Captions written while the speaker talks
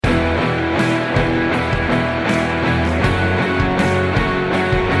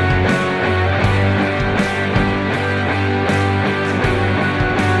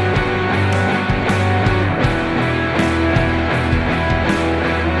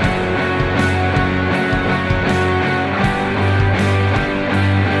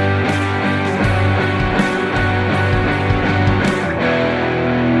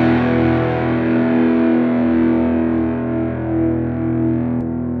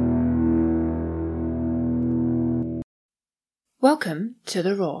Welcome to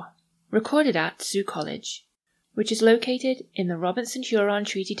The Roar, recorded at Sault College, which is located in the Robinson-Huron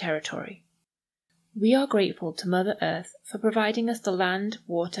Treaty Territory. We are grateful to Mother Earth for providing us the land,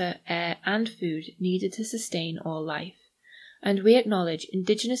 water, air and food needed to sustain all life, and we acknowledge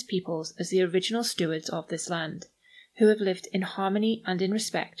Indigenous peoples as the original stewards of this land, who have lived in harmony and in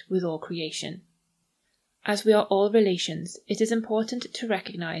respect with all creation. As we are all relations, it is important to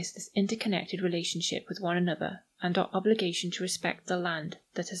recognize this interconnected relationship with one another and our obligation to respect the land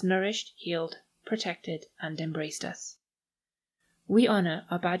that has nourished, healed, protected, and embraced us. We honor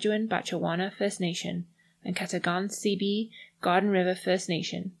our Bajuan Batchewana First Nation and Katagan-Sebi Garden River First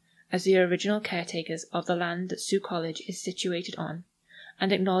Nation as the original caretakers of the land that Sault College is situated on,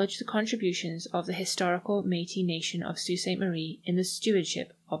 and acknowledge the contributions of the historical Métis Nation of Sault Ste. Marie in the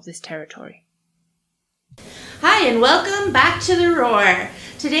stewardship of this territory. Hi, and welcome back to The Roar.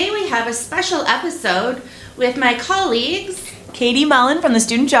 Today we have a special episode with my colleagues, Katie Mullen from the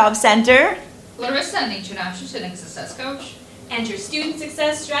Student Job Center, Larissa, an International Student Success Coach, and your Student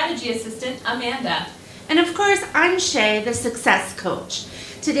Success Strategy Assistant, Amanda. and of course, I'm Shay, the Success Coach.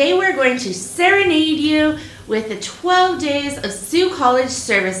 Today we're going to serenade you with the 12 days of Sault College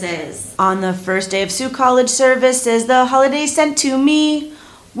services. On the first day of Sault College services, the holiday sent to me,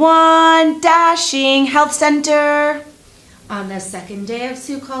 one dashing health center. On the second day of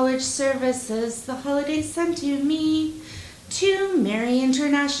Sault College services, the holiday sent to me 2 Mary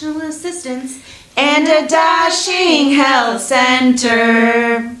International Assistants And a dashing health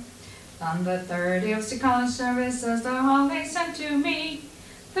center. On the third day of Sault College services, the holiday sent to me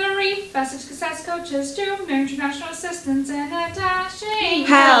 3 festive success coaches, 2 Mary International Assistants, and a dashing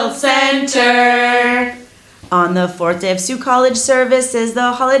Health center. On the fourth day of Sault College services,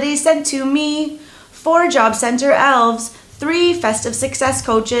 the holiday sent to me 4 Job Center elves, 3 festive success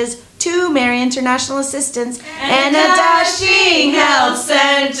coaches, 2 Mary International Assistants, and a dashing health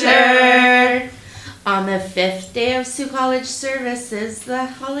center. On the 5th day of Sault College services, the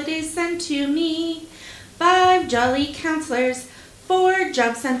holiday sent to me 5 jolly counselors, 4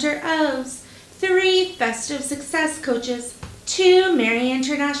 Job Center elves, 3 festive success coaches, 2 Mary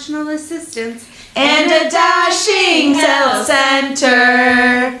International Assistants, And a dashing health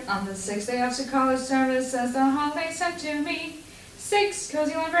center. On the 6th day of Sault College services, the holiday sent to me 6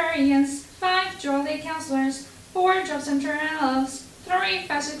 cozy librarians, 5 jolly counselors, 4 Job Center elves, 3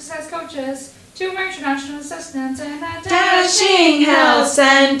 festive success coaches, 2 Mary International Assistants, and a Dashing health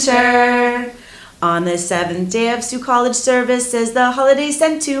center. On the 7th day of Sault College services, the holiday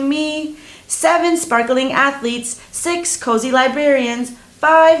sent to me 7 sparkling athletes, 6 cozy librarians,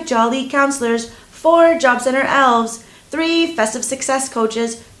 5 jolly counselors, 4 Job Center elves, 3 festive success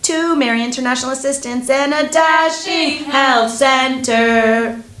coaches, 2 Mary International Assistants, and a dashing health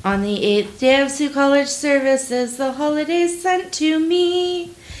center. On the 8th day of Sault College services, the holiday sent to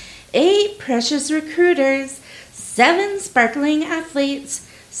me 8 precious recruiters, 7 sparkling athletes,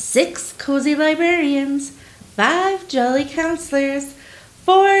 6 cozy librarians, 5 jolly counselors,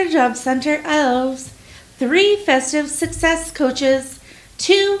 4 Job Center elves, 3 festive success coaches,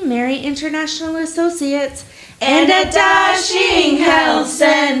 2 Mary International Associates, And a dashing health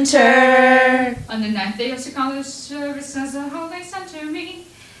center. On the 9th day of Sault College services, the holiday sent to me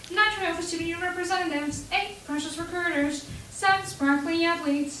 9 triumphant student union representatives, 8 precious recruiters, 7 sparkling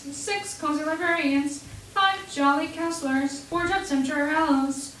athletes, 6 cozy librarians, 5 jolly counselors, 4 Job Center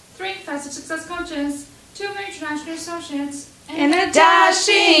elves, 3 festive success coaches, 2 Mary International Associates, And a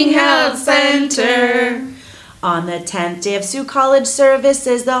dashing health center. On the 10th day of Sault College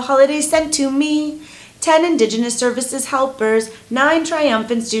services, the holiday sent to me 10 Indigenous Services helpers, 9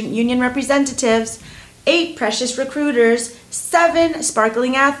 triumphant student union representatives, 8 precious recruiters, 7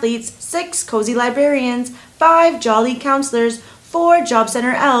 sparkling athletes, 6 cozy librarians, 5 jolly counselors, 4 Job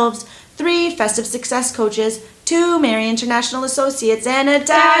Center elves, 3 festive success coaches, 2 Mary International Associates, and a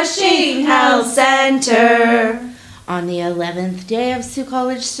dashing health center. On the 11th day of Sault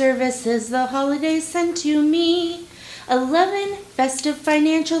College services, the holiday sent to me 11 festive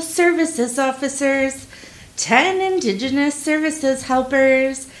financial services officers, 10 Indigenous Services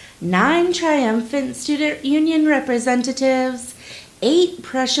helpers, 9 triumphant student union representatives, 8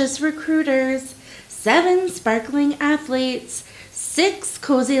 precious recruiters, 7 sparkling athletes, 6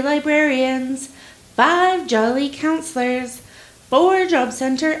 cozy librarians, 5 jolly counselors, 4 Job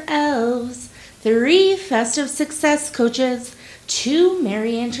Center elves, 3 festive success coaches, 2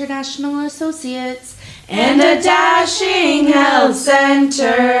 Mary International Associates, And a dashing health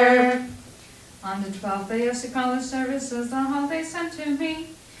center. On the 12th day of Sault College services, the holiday sent to me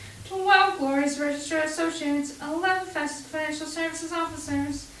 12 glorious registered associates, 11 festive financial services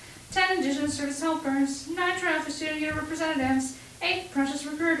officers, 10 Indigenous Service Helpers, 9 Triumphant Student Union Representatives, 8 Precious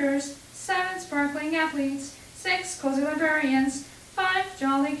Recruiters, 7 Sparkling Athletes, 6 Cozy Librarians, 5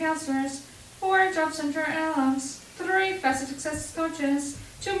 Jolly Counselors, 4 Job Center alums, 3 Festive Success Coaches,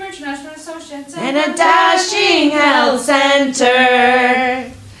 2 Merchant National Associates, And a dashing health center.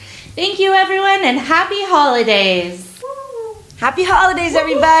 Thank you, everyone, and happy holidays. Happy holidays,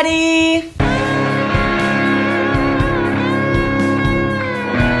 everybody!